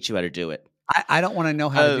gonna teach you how to do it. I don't want to know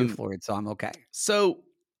how to do Florian, so I'm okay. So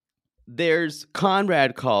there's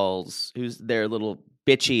Conrad calls, who's their little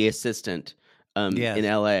bitchy assistant in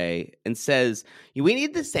LA, and says, "We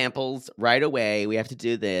need the samples right away. We have to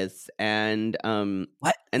do this." And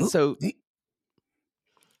What? And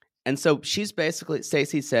so she's basically,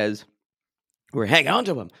 Stacey says, "We're hanging on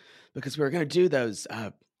to them because we're going to do those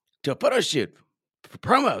do a photo shoot for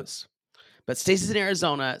promos." But Stacey's in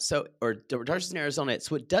Arizona, or Darcy's in Arizona,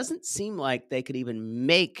 so it doesn't seem like they could even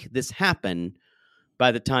make this happen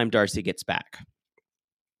by the time Darcy gets back.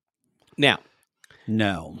 Now,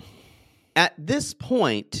 No. at this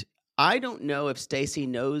point, I don't know if Stacey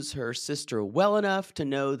knows her sister well enough to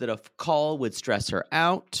know that a call would stress her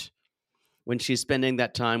out when she's spending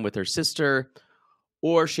that time with her sister,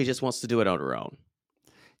 or she just wants to do it on her own.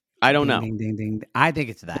 I don't know. Ding, ding, ding. I think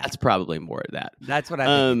it's that. That's probably more of that. That's what I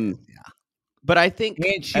think. It is, yeah. But I think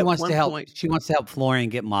And she at wants one to help. point- She wants to help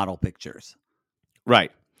Florian get model pictures.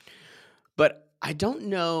 Right. But I don't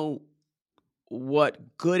know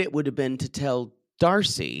what good it would have been to tell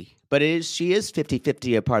Darcy, but she is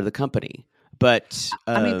 50-50 a part of the company. But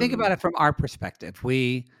I mean, think about it from our perspective.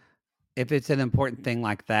 If it's an important thing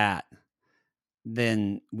like that,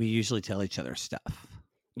 then we usually tell each other stuff.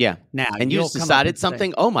 Yeah. Now, And you you'll just come up decided and say-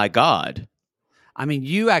 something? Oh my God. I mean,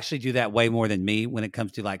 you actually do that way more than me when it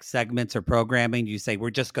comes to like segments or programming. You say, "We're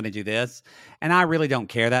just going to do this." And I really don't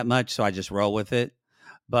care that much, so I just roll with it.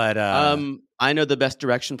 But I know the best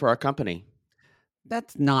direction for our company.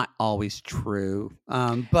 that's not always true.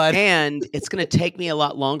 But And it's going to take me a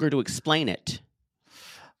lot longer to explain it.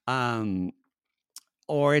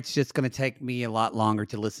 or it's just going to take me a lot longer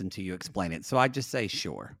to listen to you explain it. So I just say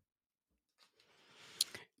sure.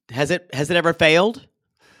 Has it ever failed?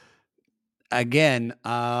 Again,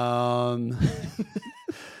 I'm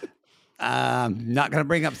not going to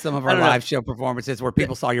bring up some of our I don't know. live show performances where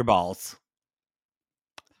people saw your balls.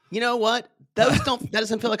 You know what? That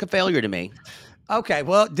doesn't feel like a failure to me. Okay,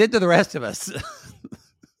 well, it did to the rest of us.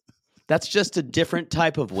 That's just a different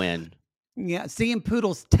type of win. Yeah, seeing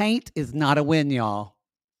Poodle's taint is not a win, y'all.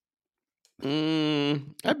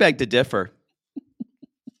 I beg to differ.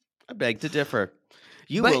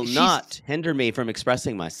 You But will not hinder me from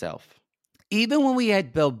expressing myself. Even when we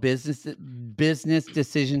had business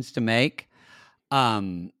decisions to make,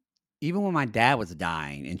 even when my dad was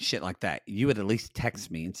dying and shit like that, you would at least text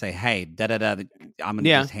me and say, "Hey, I'm gonna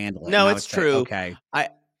just handle it." No, And I it's would say, true. okay.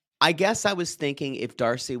 I guess I was thinking if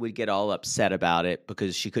Darcey would get all upset about it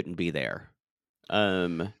because she couldn't be there.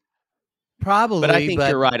 Probably, but I think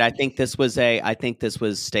you're right. I think this was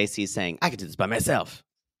Stacey saying, "I can do this by myself."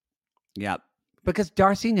 Yep. Because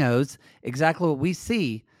Darcey knows exactly what we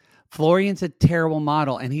see. Florian's a terrible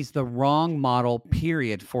model, and he's the wrong model,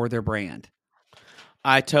 period, for their brand.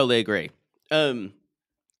 I totally agree. But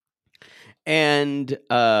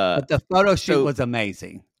the photo shoot was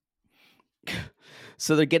amazing.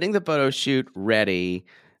 So they're getting the photo shoot ready.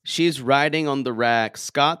 She's riding on the rack.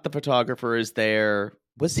 Scott, the photographer, is there.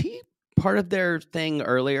 Was he part of their thing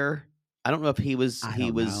earlier? I don't know if he was.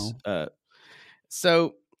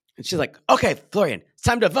 So she's like, "Okay, Florian, it's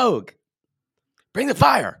time to Vogue. Bring the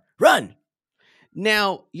fire. Run."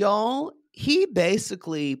 Now, y'all, he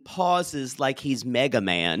basically pauses like he's Mega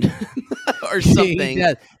Man or something. He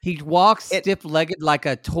does. He walks stiff-legged like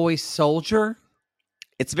a toy soldier.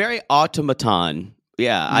 It's very automaton.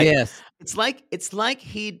 Yeah. Yes. It's like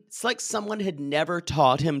someone had never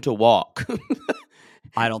taught him to walk.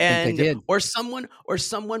 I don't think they did. Or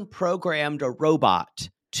someone programmed a robot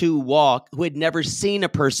to walk who had never seen a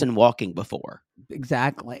person walking before.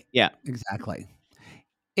 Exactly. Yeah. Exactly.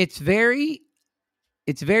 It's very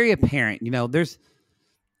apparent.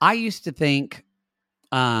 I used to think,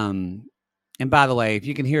 and by the way, if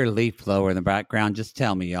you can hear a leaf blower in the background, just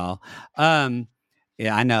tell me, y'all.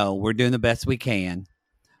 Yeah, I know. We're doing the best we can.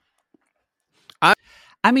 I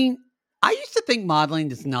used to think modeling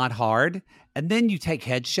is not hard. And then you take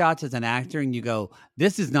headshots as an actor and you go,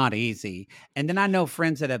 this is not easy. And then I know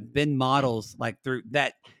friends that have been models through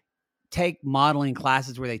that take modeling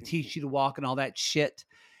classes where they teach you to walk and all that shit.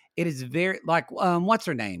 It is very what's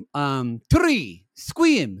her name? Tree,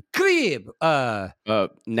 Squim, Crib.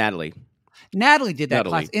 Natalie. Natalie did that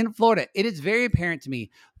class in Florida. It is very apparent to me.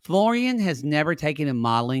 Florian has never taken a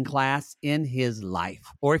modeling class in his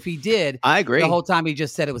life. Or if he did, I agree. The whole time he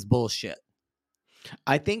just said it was bullshit.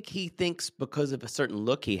 I think he thinks because of a certain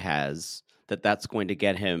look he has that's going to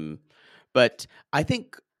get him. But I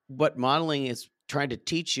think what modeling is trying to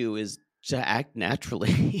teach you is to act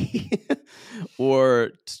naturally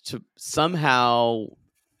or to somehow,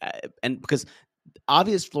 and because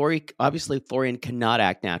obviously Florian cannot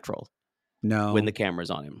act natural. No. When the camera's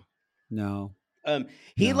on him. No.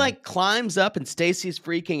 He climbs up and Stacey's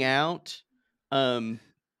freaking out. And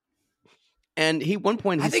one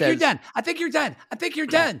point he says, you're done. I think you're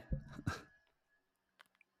done.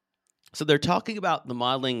 So they're talking about the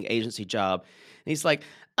modeling agency job. And he's like,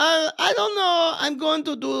 I don't know. I'm going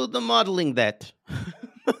to do the modeling that.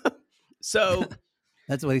 So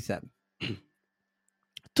that's what he said. Too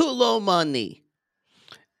low money.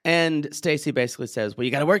 And Stacey basically says, well, you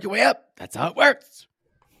got to work your way up. That's how it works.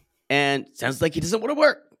 And sounds like he doesn't want to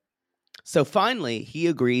work. So finally, he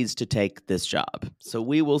agrees to take this job. So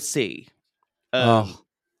we will see.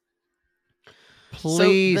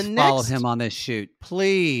 Please follow him on this shoot.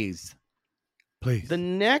 Please. The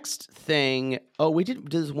next thing, we did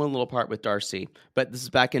this one little part with Darcey, but this is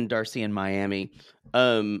back in Darcey in Miami,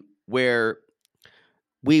 where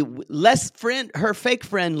her fake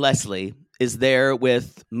friend Leslie is there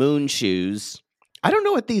with moon shoes. I don't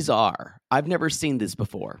know what these are. I've never seen this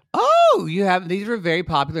before. Oh, these were very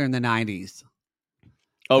popular in the 90s.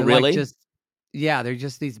 Oh, they're really? They're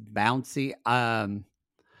just these bouncy.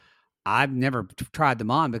 I've never tried them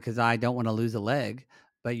on because I don't want to lose a leg.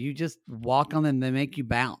 But you just walk on them, they make you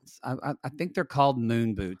bounce. I think they're called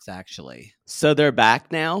moon boots, actually. So they're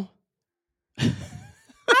back now? I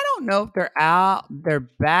don't know if they're out. They're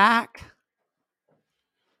back.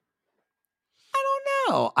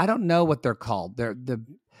 I don't know what they're called. They're the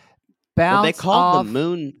bounce. Well, they called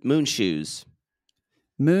them moon shoes.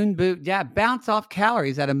 Moon boot. Yeah, bounce off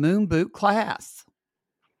calories at a moon boot class.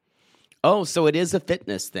 Oh, so it is a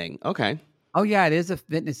fitness thing. Okay. Oh, yeah, it is a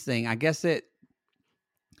fitness thing. I guess it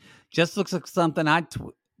just looks like something I'd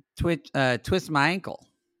twist my ankle.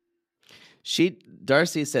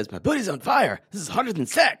 Darcey says, my booty's on fire. This is harder than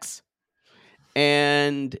sex.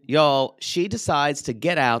 And y'all, she decides to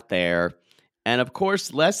get out there. And of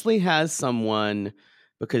course, Leslie has someone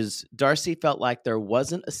because Darcey felt like there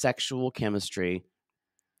wasn't a sexual chemistry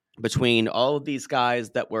between all of these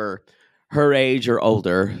guys that were her age or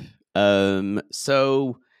older.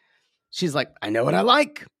 So she's like, I know what I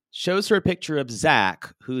like. Shows her a picture of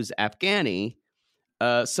Zach, who's Afghani.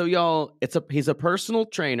 So y'all, he's a personal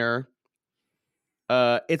trainer.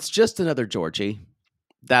 It's just another Georgie.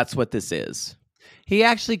 That's what this is. He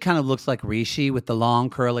actually kind of looks like Rishi with the long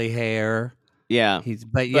curly hair. Yeah.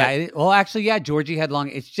 Georgie had long.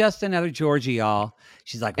 It's just another Georgie, y'all.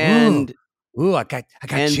 She's like, and I got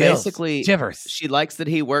and chills, basically shivers. She likes that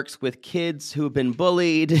he works with kids who've been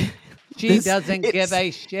bullied. She doesn't give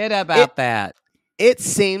a shit about that. It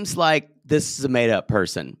seems like this is a made up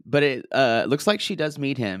person, but it looks like she does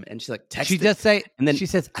meet him, and she's like, text. She does say, and then she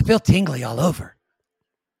says, I feel tingly all over.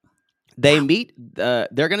 They meet. They're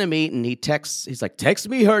gonna meet, and he texts. He's like, text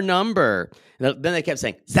me her number. And then they kept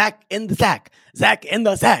saying, Zach in the sack, Zach in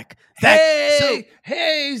the sack. Zach.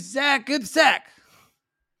 Hey, Zach, good Zach.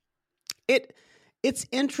 It's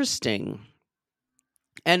interesting,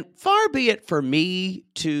 and far be it for me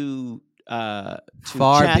to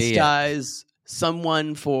chastise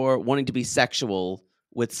someone for wanting to be sexual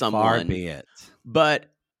with someone. Far be it. But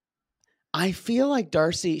I feel like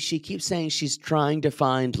Darcey, she keeps saying she's trying to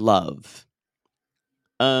find love.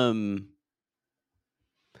 And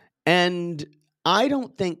I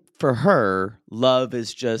don't think for her, love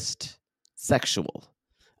is just sexual.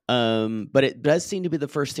 But it does seem to be the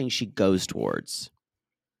first thing she goes towards.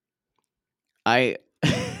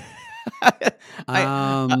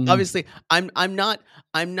 Obviously, I'm not.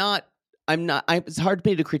 It's hard for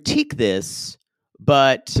me to critique this,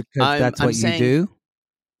 but because that's what you do.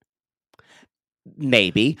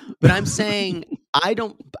 Maybe, but I'm saying I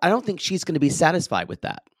don't think she's going to be satisfied with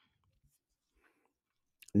that.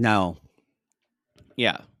 No.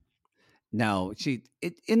 Yeah. No,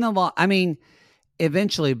 in the law. I mean,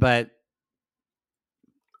 eventually, but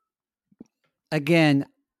again,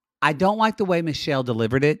 I don't like the way Michelle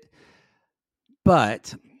delivered it,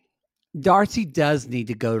 but Darcey does need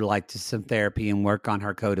to go to some therapy and work on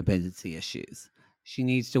her codependency issues. She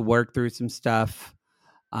needs to work through some stuff.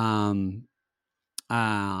 Hey, I'm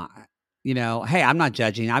not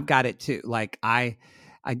judging. I've got it too.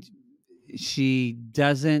 She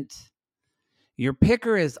doesn't. Your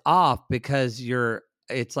picker is off because your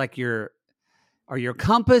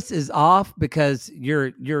compass is off because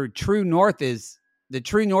your true north is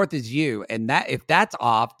you, and that if that's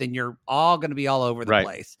off, then you're all going to be all over the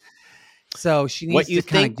place. So she needs to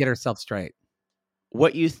kind of get herself straight.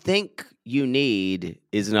 What you think you need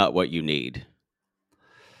is not what you need.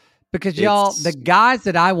 Because y'all, the guys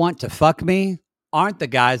that I want to fuck me aren't the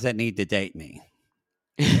guys that need to date me.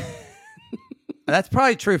 That's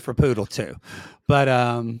probably true for Poodle too. But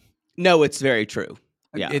no, it's very true.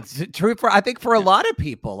 Yeah. It's true for a lot of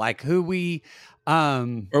people, like who we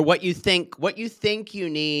or what you think you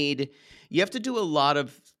need. You have to do a lot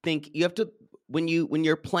of you have to when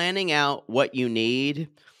you're planning out what you need,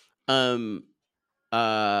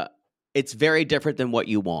 it's very different than what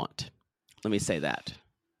you want. Let me say that.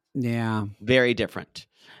 Yeah. Very different.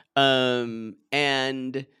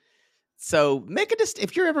 And so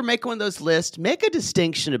if you're ever making one of those lists, make a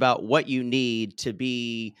distinction about what you need to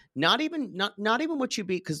be, not even what you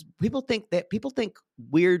be, because people think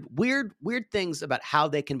weird things about how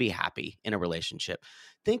they can be happy in a relationship.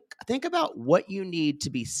 Think about what you need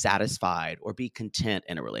to be satisfied or be content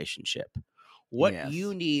in a relationship. What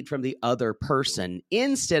you need from the other person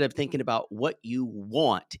instead of thinking about what you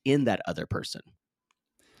want in that other person.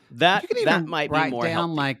 That might be more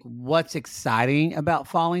down healthy. What's exciting about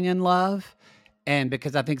falling in love, and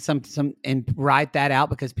because I think and write that out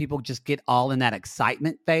because people just get all in that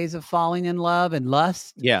excitement phase of falling in love and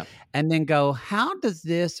lust. Yeah, and then go, how does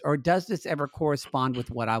this ever correspond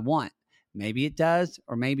with what I want? Maybe it does,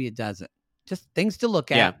 or maybe it doesn't. Just things to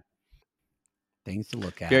look at. Yeah, things to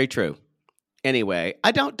look at. Very true. Anyway,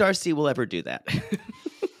 I doubt Darcey will ever do that.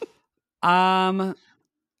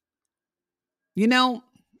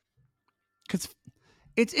 Because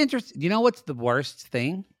it's interesting. You know what's the worst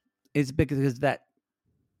thing is because that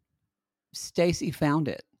STACEY found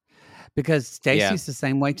it. Because STACEY's the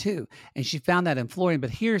same way too. And she found that in Florian. But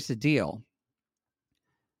here's the deal.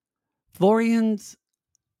 Florian's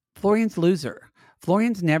loser.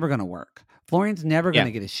 Florian's never going to work. Florian's never going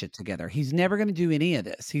to get his shit together. He's never going to do any of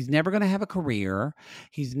this. He's never going to have a career.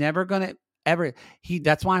 He's never going to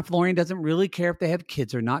that's why Florian doesn't really care if they have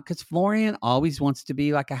kids or not, because Florian always wants to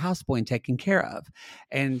be like a houseboy and taken care of.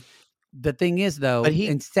 And the thing is, though,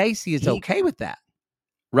 and STACEY is okay with that.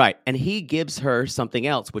 Right. And he gives her something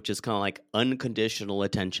else, which is kind of like unconditional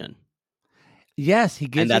attention. Yes, he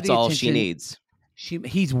gives her the attention. And that's all she needs.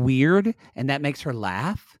 He's weird, and that makes her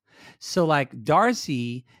laugh. So like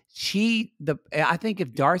Darcey, I think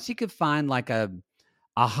if Darcey could find like a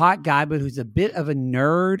a hot guy, but who's a bit of a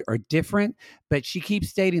nerd or different. But she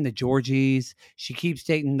keeps dating the Georgies. She keeps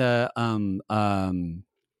dating the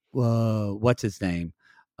what's his name?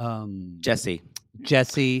 Jesse.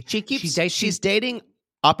 She's dating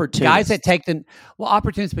opportunists. Guys that take them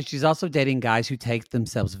opportunists, but she's also dating guys who take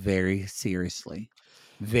themselves very seriously.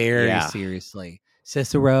 Very seriously.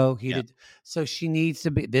 Cicero, he did. So she needs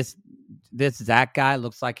to be this Zach guy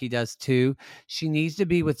looks like he does too. She needs to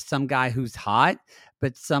be with some guy who's hot,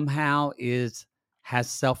 but somehow has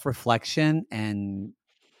self-reflection and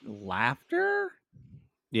laughter.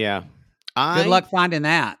 Yeah. Good luck finding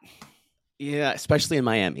that. Yeah, especially in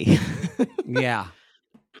Miami. Yeah.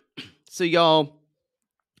 So y'all,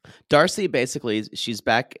 Darcey basically, she's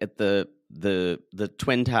back at the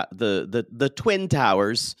twin the twin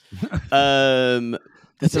towers.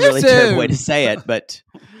 That's a really terrible way to say it, but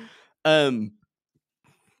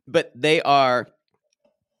they are.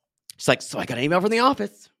 She's like, so I got an email from the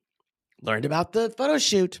office, learned about the photo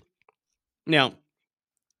shoot. Now,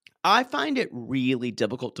 I find it really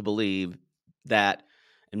difficult to believe that,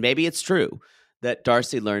 and maybe it's true, that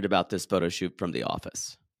Darcey learned about this photo shoot from the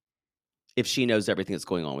office, if she knows everything that's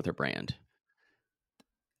going on with her brand.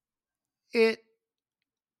 It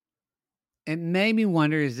made me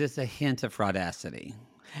wonder, is this a hint of fraudacity?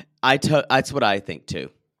 That's what I think too.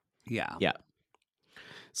 Yeah. Yeah.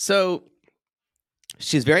 So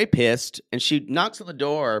she's very pissed, and she knocks on the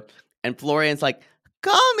door, and Florian's like,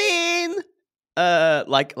 "Come in,"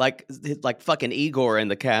 like fucking Igor in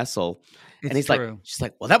the castle. And he's true. she's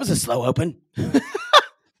like, "Well, that was a slow open."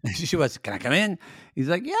 She was, "Can I come in?" He's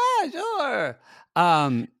like, "Yeah, sure."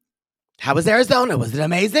 How was Arizona? Was it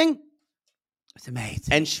amazing? It's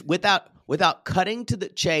amazing. And without cutting to the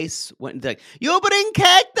chase, went like, "You bring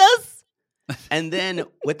cactus?" And then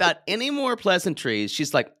without any more pleasantries,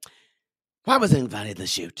 she's like, "Why was I invited to the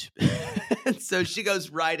shoot?" And so she goes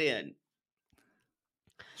right in.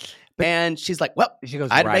 And she's like, "Well, I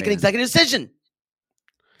had to make an executive decision."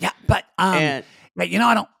 Yeah, but I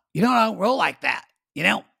don't roll like that. I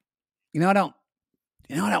don't.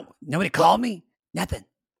 Nobody called me. Nothing.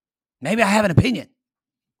 Maybe I have an opinion.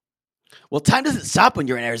 Well, time doesn't stop when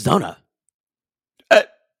you're in Arizona. I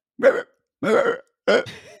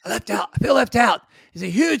feel left out. It's a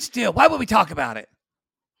huge deal. Why would we talk about it?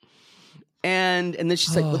 And then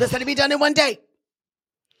she's like, "Well, this had to be done in one day.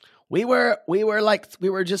 We were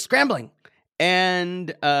just scrambling."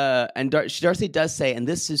 And Darcey does say, and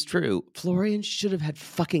this is true, Florian should have had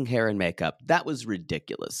fucking hair and makeup. That was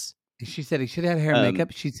ridiculous. She said he should have had hair and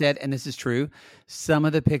makeup. She said, and this is true, some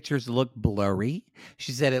of the pictures look blurry.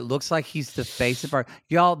 She said it looks like he's the face of our...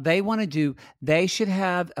 Y'all, they should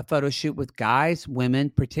have a photo shoot with guys, women,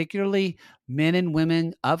 particularly men and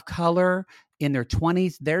women of color in their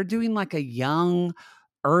 20s. They're doing like a young...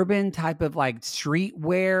 urban type of like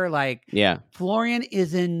streetwear, like Florian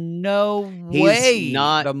is in no way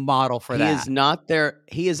the model for that. He is not there.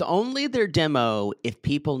 He is only their demo if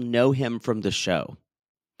people know him from the show.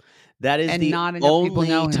 That is the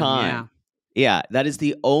only time. Yeah, that is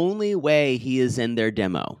the only way he is in their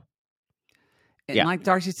demo. And like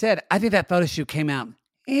Darcey said, I think that photo shoot came out.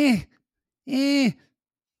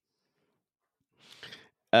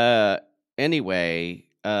 Anyway.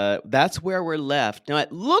 That's where we're left. Now,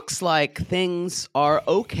 it looks like things are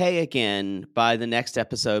okay again by the next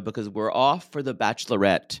episode because we're off for the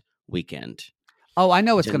Bachelorette weekend. Oh, I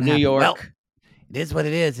know what's going to happen. New York. Well, it is what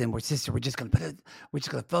it is, and we're just going to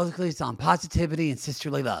focus on positivity and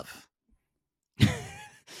sisterly love.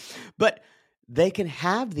 But they can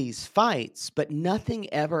have these fights, but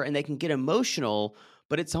nothing ever, and they can get emotional,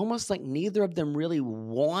 but it's almost like neither of them really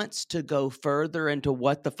wants to go further into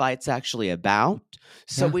what the fight's actually about.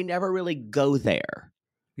 So we never really go there.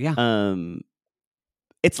 Yeah.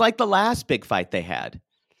 It's like the last big fight they had.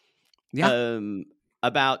 Yeah.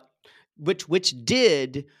 About which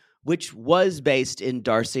was based in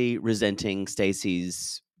Darcey resenting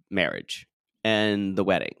STACEY's marriage and the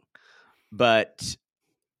wedding. But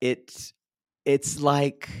it's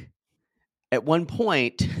like at one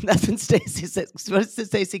point, that's when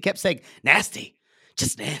STACEY kept saying, "Nasty.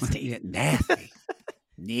 Just nasty." Nasty.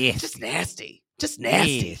 Nasty. Just nasty. Just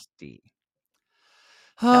nasty.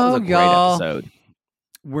 Oh, that was a great episode.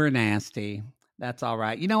 We're nasty. That's all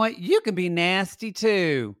right. You know what? You can be nasty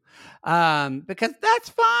too. Because that's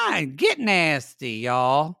fine. Get nasty,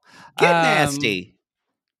 y'all. Get nasty.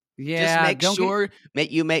 Yeah. Just make sure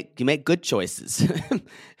you make good choices.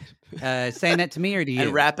 Saying that to me or to you?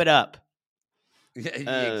 And wrap it up.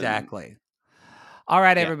 Exactly. All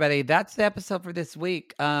right, Yeah. everybody. That's the episode for this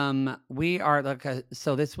week. We are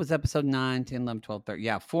so this was episode 9, 10, 11, 12, 13.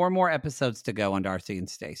 Yeah, 4 more episodes to go on Darcey and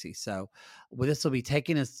Stacey. So this will be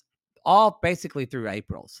taking us all basically through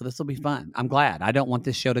April. So this will be fun. I'm glad. I don't want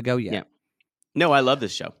this show to go yet. Yeah. No, I love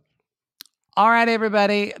this show. All right,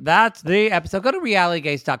 everybody. That's the episode. Go to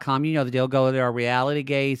realitygaze.com. You know the deal. Go to our Reality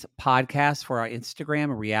Gaze podcast for our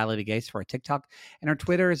Instagram, Reality Gaze for our TikTok, and our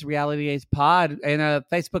Twitter is Reality Gaze Pod, and a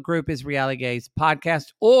Facebook group is Reality Gaze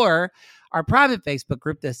Podcast, or our private Facebook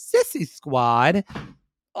group, the Sissy Squad.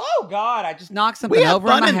 Oh, God, I just knocked something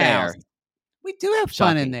over in my house. We do have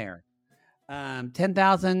fun in there.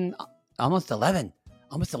 10,000, almost 11.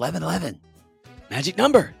 Almost 11. Magic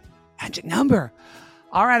number.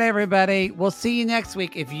 All right, everybody. We'll see you next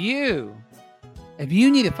week. If you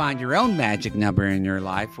need to find your own magic number in your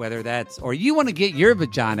life, whether that's, or you want to get your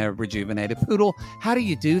vagina rejuvenated, Poodle, how do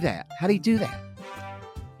you do that?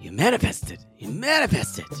 You manifest it.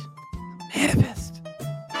 Manifest.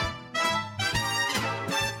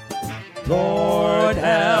 Lord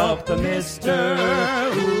help the mister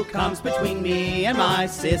who comes between me and my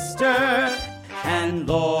sister. And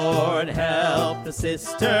Lord help the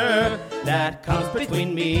sister that comes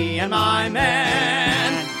between me and my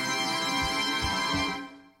man.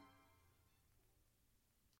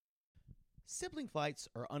 Sibling fights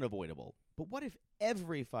are unavoidable, but what if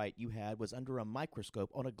every fight you had was under a microscope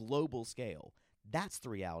on a global scale? That's the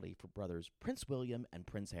reality for brothers Prince William and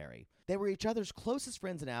Prince Harry. They were each other's closest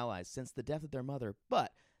friends and allies since the death of their mother,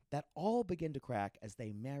 but that all began to crack as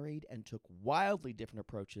they married and took wildly different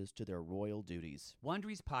approaches to their royal duties.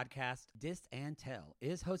 Wondery's podcast, Dis and Tell,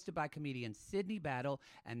 is hosted by comedians Sydney Battle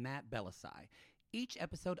and Matt Belisai. Each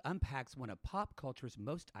episode unpacks one of pop culture's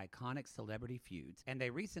most iconic celebrity feuds, and they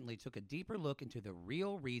recently took a deeper look into the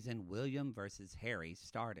real reason William versus Harry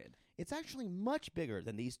started. It's actually much bigger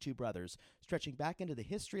than these two brothers, stretching back into the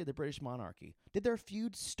history of the British monarchy. Did their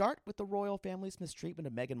feud start with the royal family's mistreatment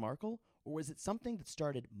of Meghan Markle, or was it something that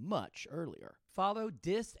started much earlier? Follow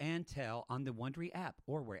Dis and Tell on the Wondery app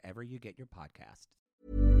or wherever you get your podcasts.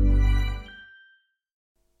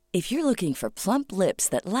 If you're looking for plump lips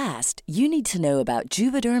that last, you need to know about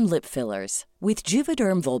Juvederm lip fillers. With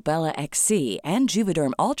Juvederm Volbella XC and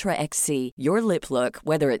Juvederm Ultra XC, your lip look,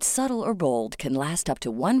 whether it's subtle or bold, can last up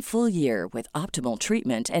to 1 full year with optimal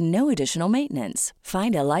treatment and no additional maintenance.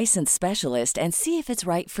 Find a licensed specialist and see if it's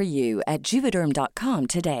right for you at Juvederm.com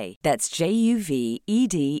today. That's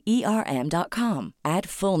JUVEDERM.com. Add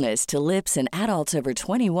fullness to lips in adults over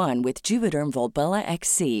 21 with Juvederm Volbella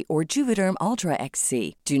XC or Juvederm Ultra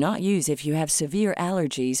XC. Do not use if you have severe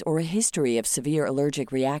allergies or a history of severe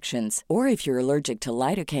allergic reactions, or if you're allergic to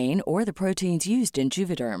lidocaine or the proteins used in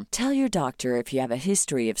Juvederm. Tell your doctor if you have a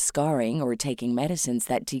history of scarring or taking medicines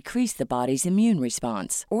that decrease the body's immune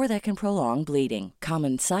response or that can prolong bleeding.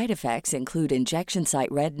 Common side effects include injection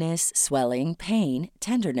site redness, swelling, pain,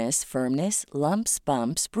 tenderness, firmness, lumps,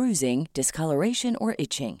 bumps, bruising, discoloration, or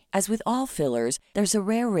itching. As with all fillers, there's a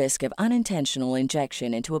rare risk of unintentional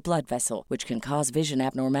injection into a blood vessel, which can cause vision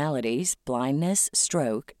abnormalities, blindness,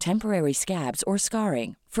 stroke, temporary scabs, or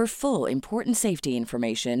scarring. For full, important safety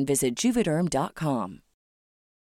information, visit Juvederm.com.